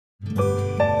Okay,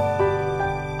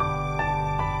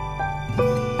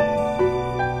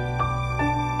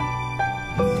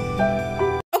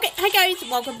 hi guys,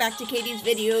 welcome back to Katie's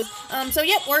videos. So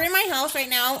yep, we're in my house right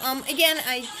now. Again,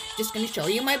 I just gonna show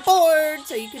you my board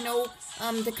so you can know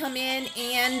to come in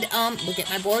and look at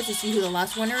my board to see who the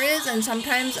last winner is, and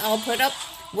sometimes I'll put up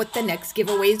what the next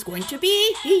giveaway is going to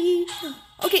be.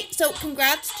 Okay, so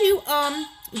congrats to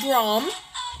Drum.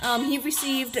 He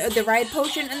received the Ride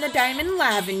Potion and the Diamond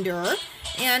Lavender.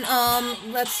 And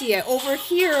let's see, over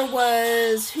here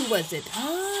was, who was it?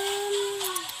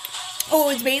 Oh,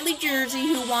 it's Bailey Jersey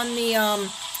who won the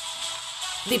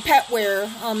Petware,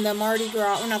 the Mardi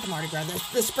Gras, or not the Mardi Gras,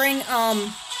 the spring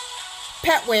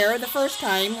Petware the first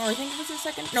time, or I think it was the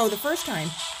second, no, the first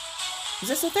time. Is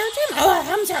this the third time? Oh,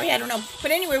 I'm sorry, I don't know. But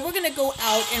anyway, we're going to go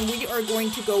out and we are going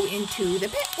to go into the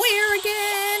Petware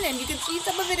again, and you can see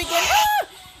some of it again. Ah!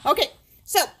 Okay,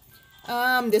 so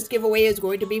this giveaway is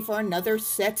going to be for another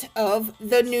set of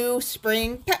the new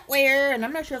spring Petware, and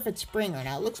I'm not sure if it's spring or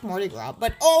not. It looks Mardi Gras,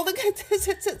 but oh, look at this.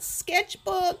 It's a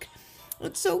sketchbook.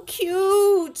 It's so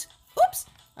cute. Oops.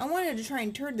 I wanted to try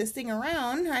and turn this thing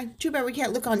around. Too bad we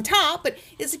can't look on top, but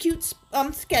it's a cute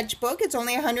sketchbook. It's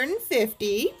only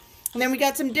 $150. And then we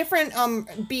got some different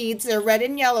beads. They're red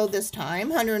and yellow this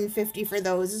time. $150 for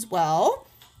those as well.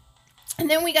 And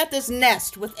then we got this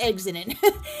nest with eggs in it. I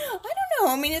don't know.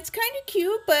 I mean, it's kind of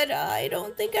cute, but I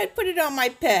don't think I'd put it on my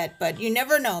pet. But you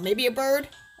never know. Maybe a bird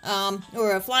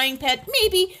or a flying pet.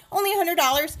 Maybe. Only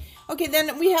 $100. Okay,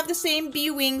 then we have the same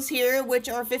bee wings here, which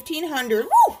are $1,500.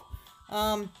 Woo!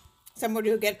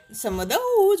 Somebody will get some of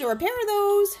those or a pair of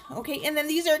those. Okay, and then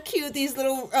these are cute. These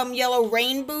little yellow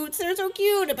rain boots. They're so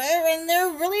cute. And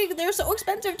they're so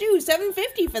expensive too.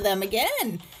 $750 for them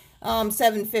again.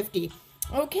 $750.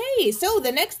 Okay, so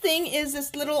the next thing is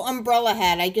this little umbrella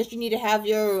hat. I guess you need to have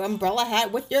your umbrella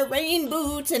hat with your rain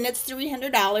boots, and it's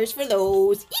 $300 for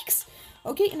those. Eeks!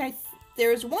 Okay, and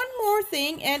there's one more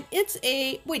thing, and it's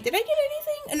wait, did I get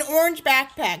anything? An orange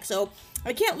backpack. So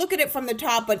I can't look at it from the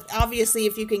top, but obviously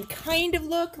if you can kind of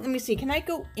look, let me see, can I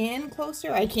go in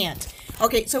closer? I can't.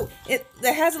 Okay, so it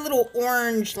has a little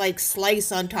orange like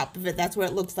slice on top of it. That's what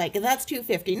it looks like, and that's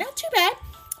 $250. Not too bad.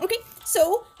 Okay,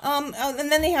 so, and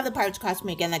then they have the Pirates costume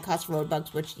again that costs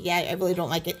Roadbugs, which, yeah, I really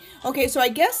don't like it. Okay, so I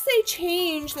guess they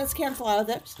change, let's cancel out of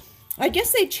this. I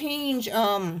guess they change,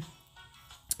 the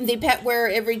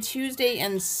Petware every Tuesday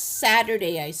and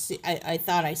Saturday. I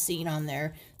thought I seen on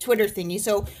their Twitter thingy.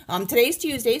 So today's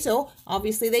Tuesday, so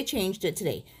obviously they changed it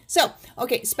today. So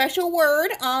okay, special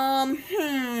word.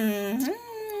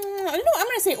 I don't know, I'm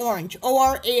gonna say orange.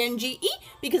 ORANGE,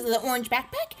 because of the orange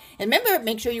backpack. And remember,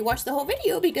 make sure you watch the whole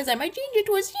video because I might change it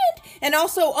towards the end. And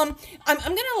also, I'm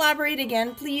gonna elaborate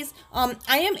again, please. I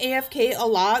am AFK a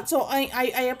lot, so I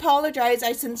apologize.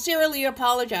 I sincerely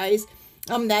apologize.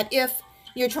 That if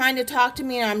you're trying to talk to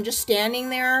me and I'm just standing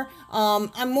there,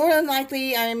 I'm more than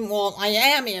likely, I am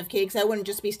AFK because I wouldn't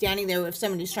just be standing there if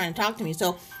somebody's trying to talk to me.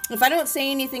 So if I don't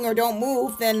say anything or don't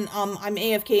move, then I'm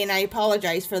AFK, and I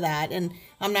apologize for that. And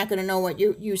I'm not going to know what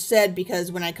you said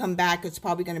because when I come back, it's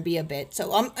probably going to be a bit.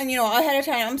 So, you know, ahead of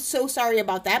time, I'm so sorry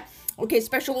about that. Okay,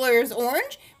 special word is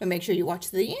orange, but make sure you watch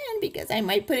to the end because I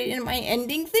might put it in my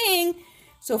ending thing.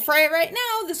 So for right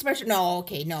now, the special, no,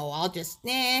 okay, no, I'll just,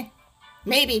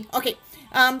 maybe. Okay,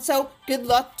 so good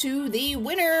luck to the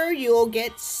winner. You'll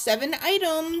get 7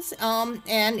 items,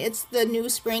 and it's the new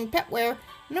spring Petware.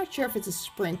 I'm not sure if it's a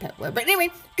spring Petware, but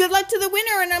anyway, good luck to the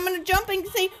winner, and I'm going to jump and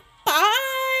say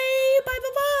bye, bye,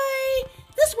 bye, bye.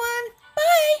 This one,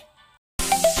 bye.